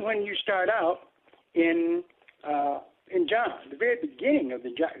even when you start out in John, the very beginning of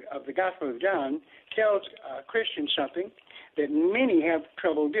the Gospel of John tells Christians something that many have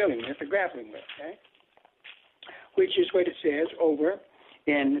trouble dealing with or grappling with, okay? Which is what it says over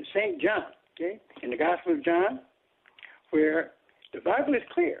in St. John, okay? In the Gospel of John, where the Bible is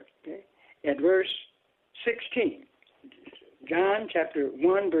clear, okay? At verse 16. John chapter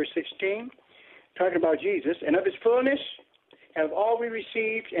 1, verse 16, talking about Jesus, and of his fullness have all we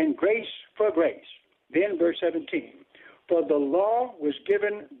received, and grace for grace. Then verse 17, for the law was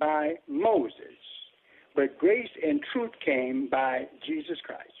given by Moses, but grace and truth came by Jesus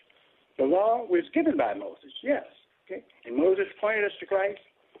Christ. The law was given by Moses, yes, okay, and Moses pointed us to Christ,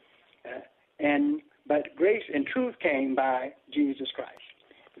 but grace and truth came by Jesus Christ.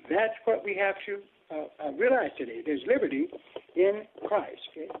 That's what we have to realize today. There's liberty in Christ.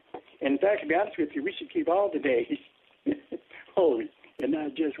 Okay? And in fact, to be honest with you, we should keep all the days holy and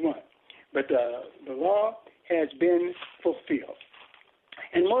not just one. But the law has been fulfilled.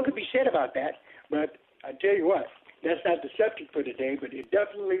 And more could be said about that, but I tell you what, that's not the subject for today, but it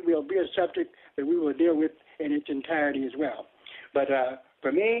definitely will be a subject that we will deal with in its entirety as well. But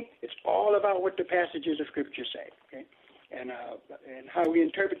for me, it's all about what the passages of Scripture say, okay? And how we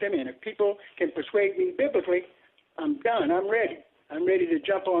interpret them. And if people can persuade me biblically, I'm done. I'm ready. I'm ready to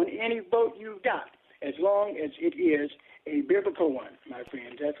jump on any boat you've got, as long as it is a biblical one, my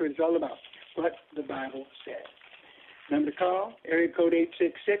friends. That's what it's all about, what the Bible says. Number to call, area code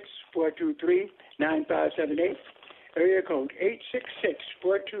 866-423-9578. Area code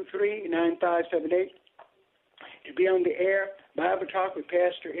 866-423-9578. To be on the air, Bible Talk with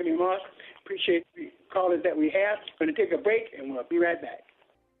Pastor Emmy Moss. Appreciate the callers that we have. Going to take a break, and we'll be right back.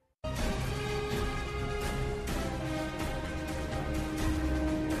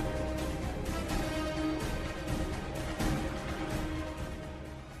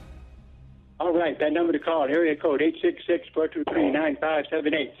 All right, that number to call, area code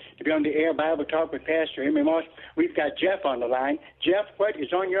 866-423-9578. To be on the air, Bible Talk with Pastor Emmy Moss. We've got Jeff on the line. Jeff, what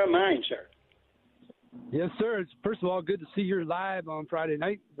is on your mind, sir? Yes, sir. It's, first of all, good to see you live on Friday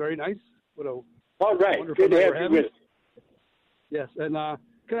night. Very nice. What a all right. Good to have you with us. Yes, and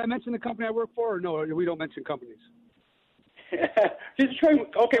can I mention the company I work for, or no? We don't mention companies. Just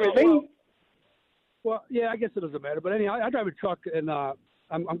okay with me. Well, yeah, I guess it doesn't matter. But anyhow, I drive a truck, and I'm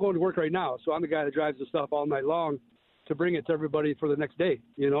going to work right now, so I'm the guy that drives the stuff all night long to bring it to everybody for the next day,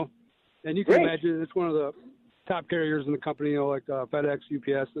 you know. And you can imagine it's one of the top carriers in the company, you know, like FedEx,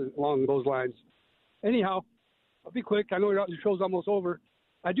 UPS, along those lines. Anyhow, I'll be quick. I know your show's almost over.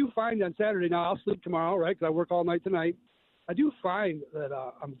 I do find on Saturday, now I'll sleep tomorrow, right, because I work all night tonight. I do find that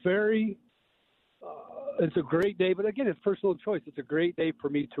I'm very it's a great day, but again, it's personal choice. It's a great day for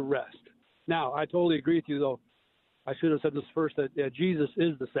me to rest. Now, I totally agree with you, though. I should have said this first, that Jesus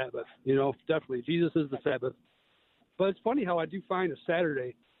is the Sabbath. You know, definitely, Jesus is the Sabbath. But it's funny how I do find a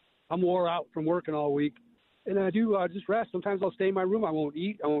Saturday, I'm wore out from working all week, and I do just rest. Sometimes I'll stay in my room. I won't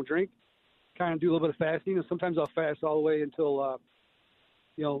eat. I won't drink. Kind of do a little bit of fasting, and sometimes I'll fast all the way until,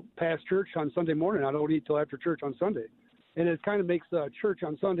 past church on Sunday morning. I don't eat till after church on Sunday. And it kind of makes church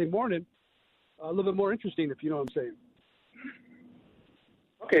on Sunday morning a little bit more interesting, if you know what I'm saying.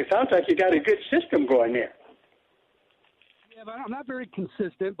 Okay, sounds like you got a good system going there. Yeah, but I'm not very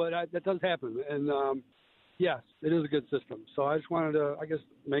consistent, but that does happen. And, yes, it is a good system. So I just wanted to,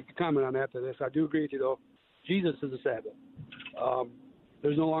 make a comment on that. I do agree with you, though. Jesus is the Sabbath.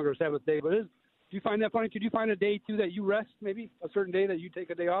 There's no longer a Sabbath day. But do you find that funny? Could you find a day, too, that you rest, maybe? A certain day that you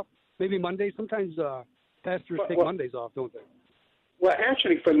take a day off? Maybe Monday? Sometimes pastors take Mondays off, don't they? Well,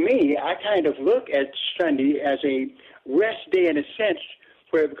 actually, for me, I kind of look at Sunday as a rest day in a sense,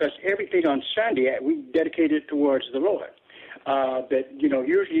 because everything on Sunday, we dedicate it towards the Lord. But,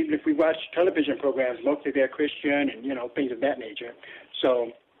 usually even if we watch television programs, mostly they're Christian and, things of that nature.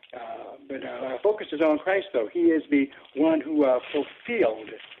 So, but our focus is on Christ, though. He is the one who fulfilled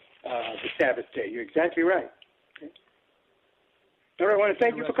the Sabbath day. You're exactly right. Okay. All right, I want to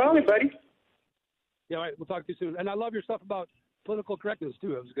thank you for calling, buddy. Yeah, all right. We'll talk to you soon. And I love your stuff about political correctness,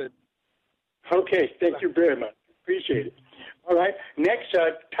 too. It was good. Okay, thank you very much. Appreciate it. All right, next,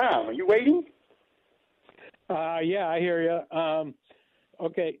 Tom, are you waiting? Yeah, I hear you.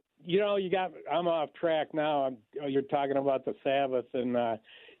 Okay, I'm off track now. You're talking about the Sabbath, and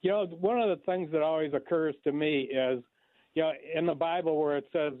one of the things that always occurs to me is, in the Bible where it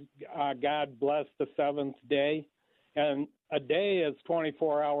says God blessed the seventh day, and a day is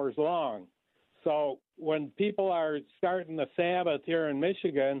 24 hours long. So when people are starting the Sabbath here in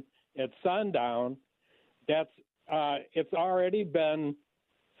Michigan at sundown, it's already been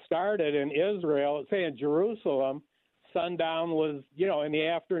started in Israel. Say in Jerusalem, sundown was, in the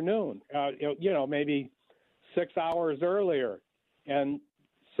afternoon, maybe 6 hours earlier. And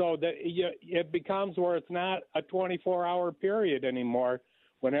so that it becomes where it's not a 24-hour period anymore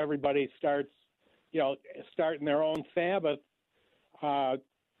when everybody starts, starting their own Sabbath. To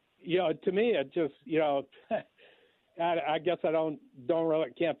me, it just, I guess I don't really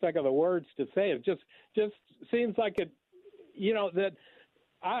can't think of the words to say. It just seems like it, that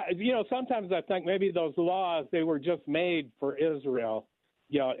sometimes I think maybe those laws, they were just made for Israel.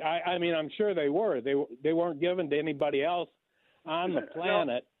 I mean, I'm sure they were. They weren't given to anybody else on the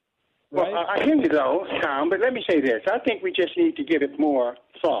planet. No. Well, I hear you though, Tom, but let me say this. I think we just need to give it more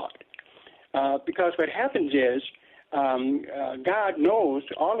thought. Because what happens is God knows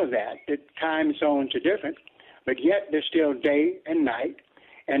all of that time zones are different, but yet there's still day and night.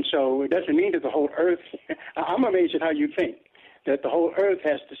 And so it doesn't mean that the whole earth, I'm amazed at how you think, that the whole earth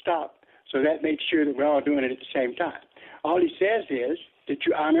has to stop. So that makes sure that we're all doing it at the same time. All he says is that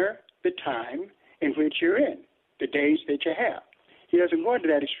you honor the time in which you're in, the days that you have. He doesn't go into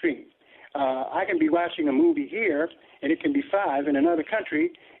that extreme. I can be watching a movie here, and it can be 5. In another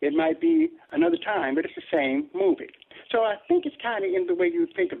country, it might be another time, but it's the same movie. So I think it's kind of in the way you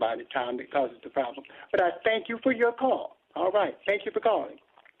think about it, Tom, that causes the problem. But I thank you for your call. All right. Thank you for calling.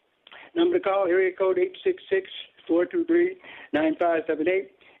 Number to call, area code 866-423-9578.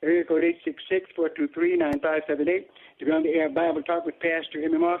 Area code 866-423-9578. To be on the air Bible Talk with Pastor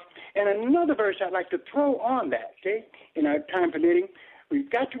Emmy Moss. And another verse I'd like to throw on that, okay, in our time permitting. We've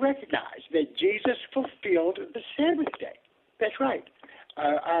got to recognize that Jesus fulfilled the Sabbath day. That's right.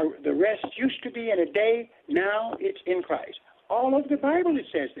 The rest used to be in a day. Now it's in Christ. All over the Bible it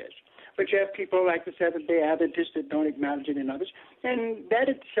says this. But you have people like the Seventh-day Adventists that don't acknowledge it in others. And that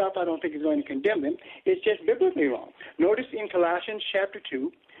itself I don't think is going to condemn them. It's just biblically wrong. Notice in Colossians chapter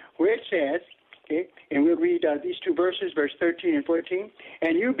 2 where it says, okay, and we'll read these two verses, verse 13 and 14.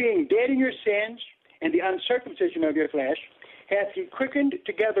 And you being dead in your sins and the uncircumcision of your flesh, hath he quickened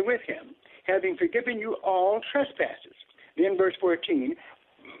together with him, having forgiven you all trespasses. Then verse 14,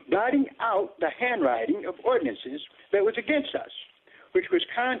 blotting out the handwriting of ordinances that was against us, which was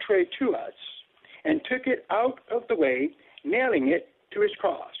contrary to us, and took it out of the way, nailing it to his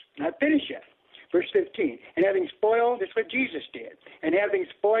cross. Not finished yet. Verse 15, and having spoiled, that's what Jesus did, and having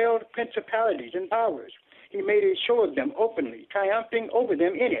spoiled principalities and powers, he made a show of them openly, triumphing over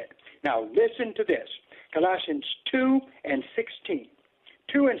them in it. Now listen to this. Colossians 2 and 16.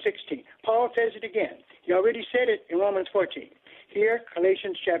 2 and 16. Paul says it again. He already said it in Romans 14. Here,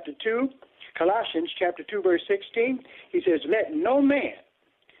 Colossians chapter 2, verse 16, he says, let no man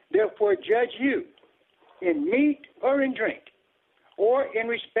therefore judge you in meat or in drink, or in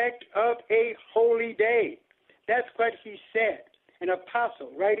respect of a holy day. That's what he said, an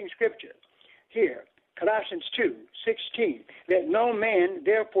apostle writing scripture. Here, Colossians 2:16. Let no man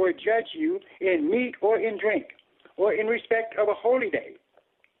therefore judge you in meat or in drink, or in respect of a holy day,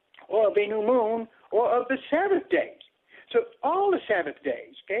 or of a new moon, or of the Sabbath days. So all the Sabbath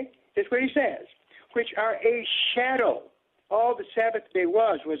days, okay, that's what he says, which are a shadow. All the Sabbath day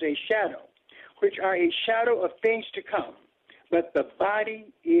was a shadow, which are a shadow of things to come. But the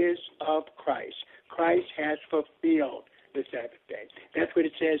body is of Christ. Christ has fulfilled the Sabbath day. That's what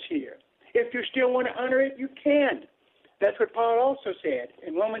it says here. If you still want to honor it, you can. That's what Paul also said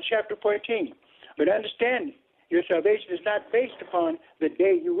in Romans chapter 14. But understand, your salvation is not based upon the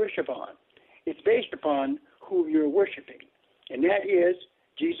day you worship on. It's based upon who you're worshiping, and that is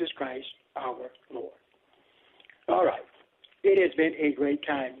Jesus Christ, our Lord. All right. It has been a great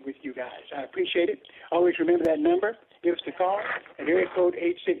time with you guys. I appreciate it. Always remember that number. Give us a call at area code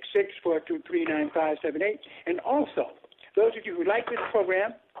 866-423-9578. And also, those of you who like this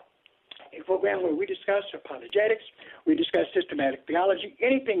program, a program where we discuss apologetics, we discuss systematic theology,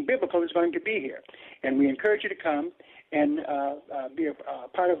 anything biblical is going to be here. And we encourage you to come and be a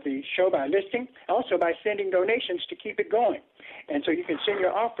part of the show by listening, also by sending donations to keep it going. And so you can send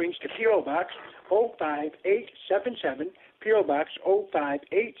your offerings to P.O. Box 05877, P.O. Box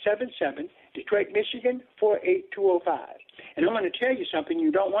 05877, Detroit, Michigan 48205. And I'm going to tell you something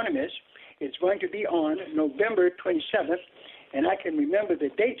you don't want to miss. It's going to be on November 27th, and I can remember the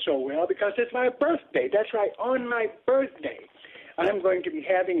date so well because it's my birthday. That's right, on my birthday. I'm going to be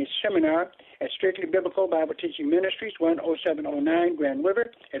having a seminar at Strictly Biblical Bible Teaching Ministries, 10709 Grand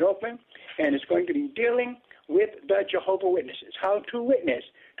River at Oakland, and it's going to be dealing with the Jehovah's Witnesses, how to witness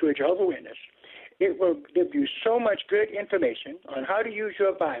to a Jehovah's Witness. There'll be so much good information on how to use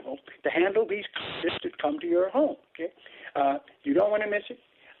your Bible to handle these cases that come to your home. Okay, you don't want to miss it.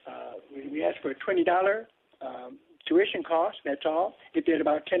 We ask for a $20 tuition cost. That's all. Get there at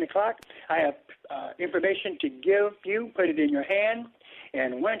about 10 o'clock. I have information to give you. Put it in your hand,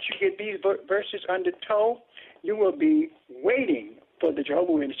 and once you get these verses under toe, you will be waiting for the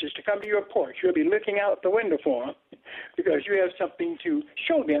Jehovah's Witnesses to come to your porch. You'll be looking out the window for them because you have something to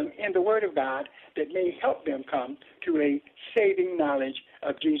show them in the Word of God that may help them come to a saving knowledge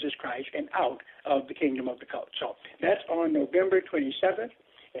of Jesus Christ and out of the kingdom of the cult. So that's on November 27th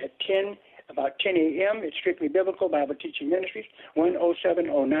at about 10 a.m. It's Strictly Biblical Bible Teaching Ministries,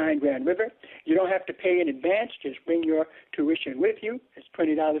 10709 Grand River. You don't have to pay in advance. Just bring your tuition with you. It's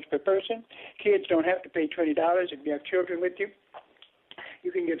 $20 per person. Kids don't have to pay $20 if you have children with you.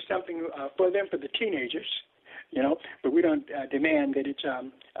 You can give something for them for the teenagers, but we don't demand that it's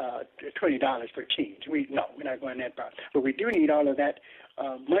 $20 for teens. We're not going that far. But we do need all of that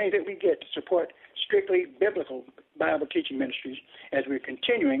money that we get to support Strictly Biblical Bible Teaching Ministries as we're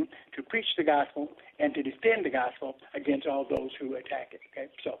continuing to preach the gospel and to defend the gospel against all those who attack it. Okay,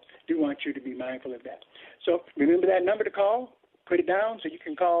 so do want you to be mindful of that. So remember that number to call. Put it down so you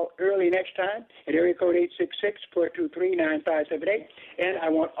can call early next time at area code 866-423-9578. And I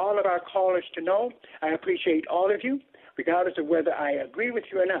want all of our callers to know I appreciate all of you, regardless of whether I agree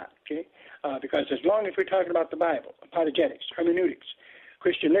with you or not, okay? Because as long as we're talking about the Bible, apologetics, hermeneutics,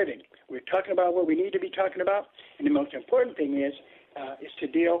 Christian living, we're talking about what we need to be talking about. And the most important thing is to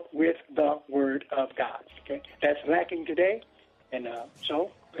deal with the Word of God, okay? That's lacking today. And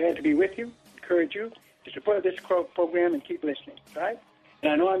so glad to be with you, encourage you to support this program and keep listening, all right?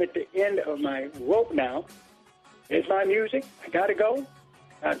 And I know I'm at the end of my rope now. There's my music. I got to go.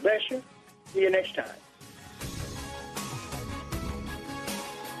 God bless you. See you next time.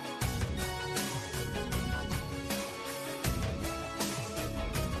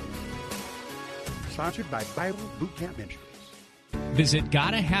 Sponsored by Bible Boot Camp Ministries. Visit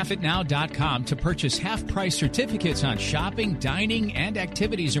GottaHalfItNow.com to purchase half-price certificates on shopping, dining, and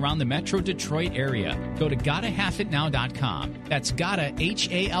activities around the Metro Detroit area. Go to GottaHalfItNow.com. That's Gotta,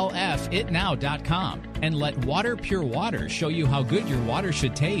 HALFItNow.com. And let Water Pure Water show you how good your water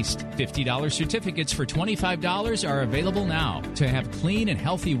should taste. $50 certificates for $25 are available now to have clean and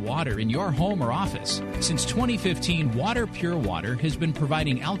healthy water in your home or office. Since 2015, Water Pure Water has been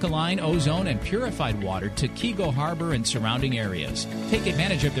providing alkaline, ozone, and purified water to Keego Harbor and surrounding areas. Take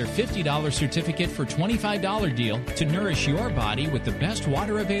advantage of their $50 certificate for $25 deal to nourish your body with the best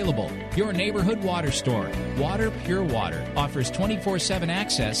water available. Your neighborhood water store, Water Pure Water, offers 24/7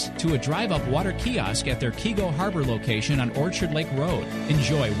 access to a drive-up water kiosk at their Keego Harbor location on Orchard Lake Road.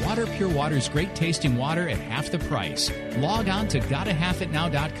 Enjoy Water Pure Water's great tasting water at half the price. Log on to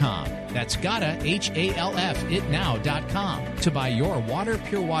GottaHalfItNow.com. That's Gotta, HALFItNow.com to buy your Water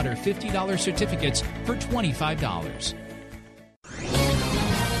Pure Water $50 certificates for $25.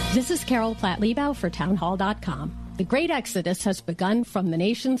 This is Carol Platt-Liebau for townhall.com. The great exodus has begun from the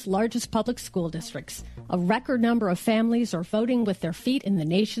nation's largest public school districts. A record number of families are voting with their feet in the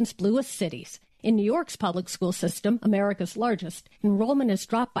nation's bluest cities. In New York's public school system, America's largest, enrollment has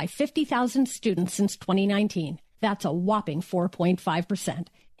dropped by 50,000 students since 2019. That's a whopping 4.5%.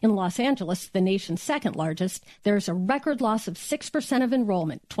 In Los Angeles, the nation's second largest, there's a record loss of 6% of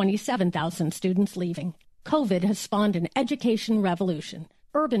enrollment, 27,000 students leaving. COVID has spawned an education revolution.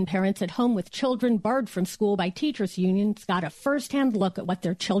 Urban parents at home with children barred from school by teachers' unions got a first-hand look at what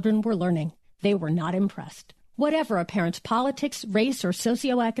their children were learning. They were not impressed. Whatever a parent's politics, race, or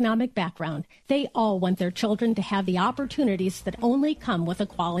socioeconomic background, they all want their children to have the opportunities that only come with a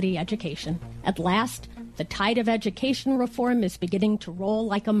quality education. At last, the tide of education reform is beginning to roll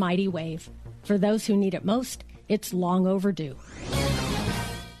like a mighty wave. For those who need it most, it's long overdue.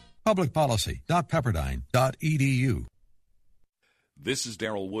 Publicpolicy.pepperdine.edu. This is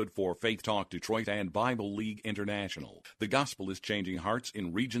Darrell Wood for Faith Talk Detroit and Bible League International. The gospel is changing hearts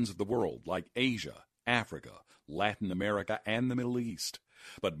in regions of the world like Asia, Africa, Latin America, and the Middle East.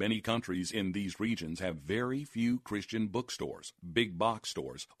 But many countries in these regions have very few Christian bookstores, big box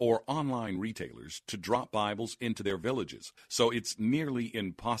stores, or online retailers to drop Bibles into their villages. So it's nearly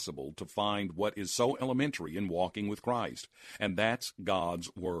impossible to find what is so elementary in walking with Christ, and that's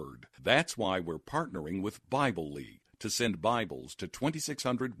God's Word. That's why we're partnering with Bible League to send Bibles to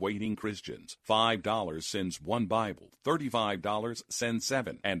 2,600 waiting Christians. $5 sends one Bible, $35 sends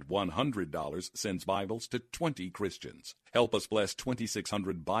 7, and $100 sends Bibles to 20 Christians. Help us bless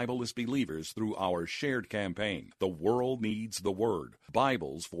 2,600 Bibleless believers through our shared campaign, The World Needs the Word,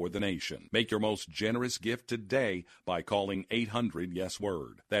 Bibles for the Nation. Make your most generous gift today by calling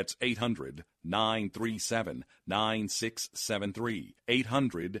 800-YES-WORD. That's 800-937-9673.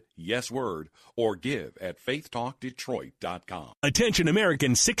 800-YES-WORD, or give at faithtalkdetroit.com. Attention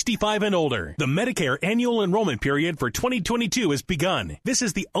Americans 65 and older. The Medicare annual enrollment period for 2022 has begun. This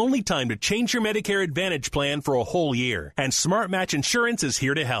is the only time to change your Medicare Advantage plan for a whole year, and Smart Match Insurance is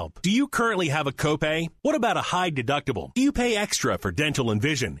here to help. Do you currently have a copay? What about a high deductible? Do you pay extra for dental and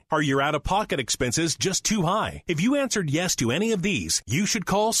vision? Are your out-of-pocket expenses just too high? If you answered yes to any of these, you should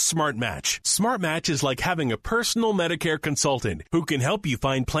call Smart Match. Smart Match is like having a personal Medicare consultant who can help you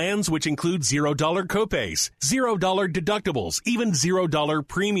find plans which include $0 copays, $0 deductibles, even $0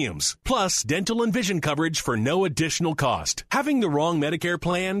 premiums, plus dental and vision coverage for no additional cost. Having the wrong Medicare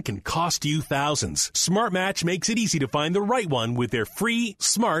plan can cost you thousands. Smart Match makes it easy to find the right one with their free,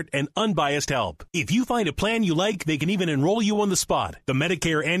 smart, and unbiased help. If you find a plan you like, they can even enroll you on the spot. The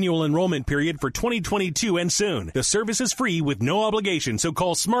Medicare annual enrollment period for 2022 ends soon. The service is free with no obligation, so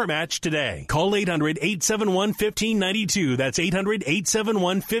call Smart Match today. Call 800-871-1592. That's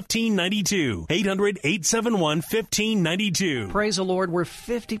 800-871-1592. 800-871-1592. Praise the Lord, we're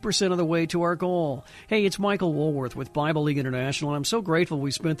 50% of the way to our goal. Hey, it's Michael Woolworth with Bible League International, and I'm so grateful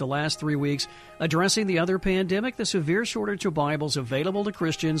we spent the last 3 weeks addressing the other pandemic, the severe shortage of Bibles available to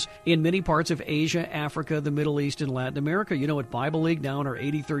Christians in many parts of Asia, Africa, the Middle East, and Latin America. You know, at Bible League, now in our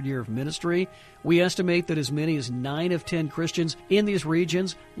 83rd year of ministry, we estimate that as many as 9 of 10 Christians in these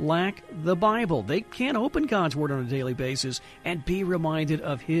regions lack the Bible. They can't open God's Word on a daily basis and be reminded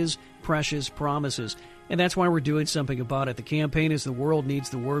of His precious promises. And that's why we're doing something about it. The campaign is The World Needs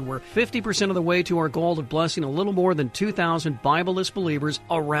the Word. We're 50% of the way to our goal of blessing a little more than 2,000 Bible-less believers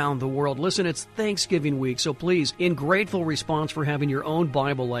around the world. Listen, it's Thanksgiving week, so please, in grateful response for having your own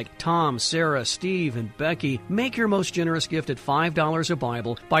Bible like Tom, Sarah, Steve, and Becky, make your most generous gift at $5 a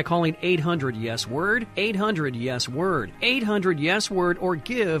Bible by calling 800-YES-WORD, 800-YES-WORD, 800-YES-WORD, or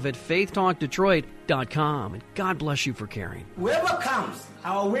give at faithtalkdetroit.com. And God bless you for caring. Whoever comes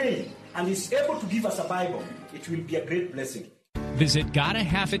our way and is able to give us a Bible, it will be a great blessing. Visit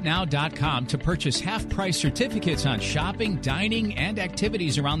GottaHaveItNow.com to purchase half-price certificates on shopping, dining, and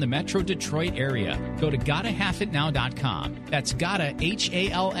activities around the Metro Detroit area. Go to GottaHalfItNow.com. That's Gotta,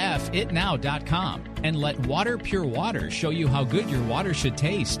 HALF, and let Water Pure Water show you how good your water should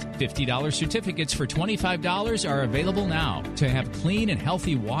taste. $50 certificates for $25 are available now to have clean and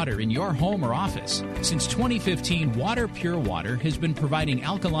healthy water in your home or office. Since 2015, Water Pure Water has been providing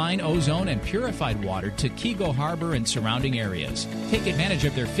alkaline, ozone, and purified water to Keego Harbor and surrounding areas. Take advantage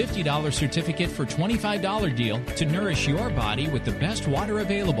of their $50 certificate for $25 deal to nourish your body with the best water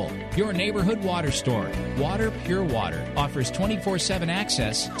available. Your neighborhood water store, Water Pure Water, offers 24/7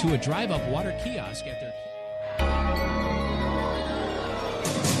 access to a drive-up water kiosk at their...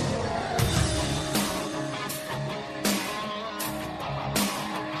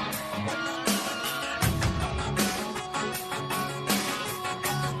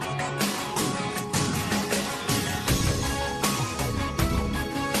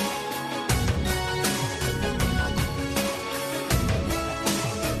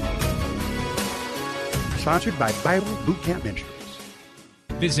 Sponsored by Bible Boot Camp Ministries.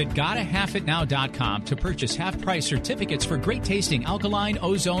 Visit GottaHalfItNow.com to purchase half-price certificates for great-tasting alkaline,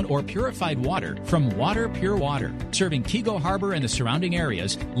 ozone, or purified water from Water Pure Water. Serving Keego Harbor and the surrounding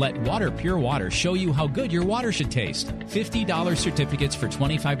areas, let Water Pure Water show you how good your water should taste. $50 certificates for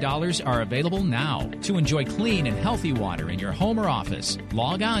 $25 are available now to enjoy clean and healthy water in your home or office.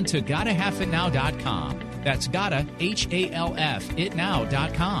 Log on to GottaHalfItNow.com. That's Gotta, HALF,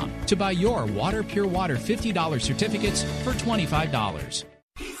 itnow.com to buy your Water Pure Water $50 certificates for $25.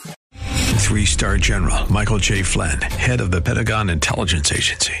 3-star General Michael J. Flynn, head of the Pentagon Intelligence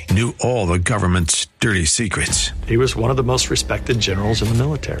Agency, knew all the government's dirty secrets. He was one of the most respected generals in the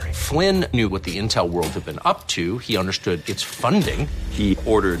military. Flynn knew what the intel world had been up to. He understood its funding. He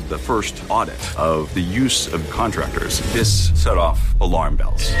ordered the first audit of the use of contractors. This set off alarm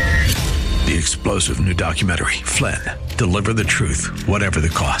bells. The explosive new documentary, Flynn, Deliver the Truth, Whatever the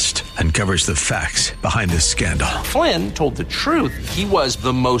Cost, uncovers the facts behind this scandal. Flynn told the truth. He was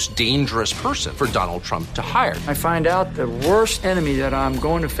the most dangerous person for Donald Trump to hire. I find out the worst enemy that I'm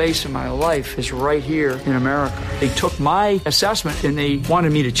going to face in my life is right here in America. They took my assessment and they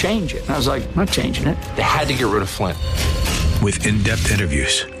wanted me to change it. And I was like, I'm not changing it. They had to get rid of Flynn. With in-depth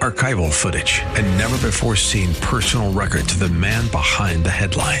interviews, archival footage, and never-before-seen personal records of the man behind the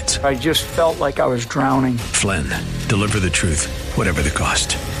headlines. I just felt like I was drowning. Flynn, Deliver the Truth, Whatever the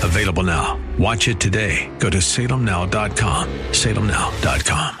Cost. Available now. Watch it today. Go to salemnow.com.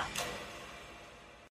 salemnow.com.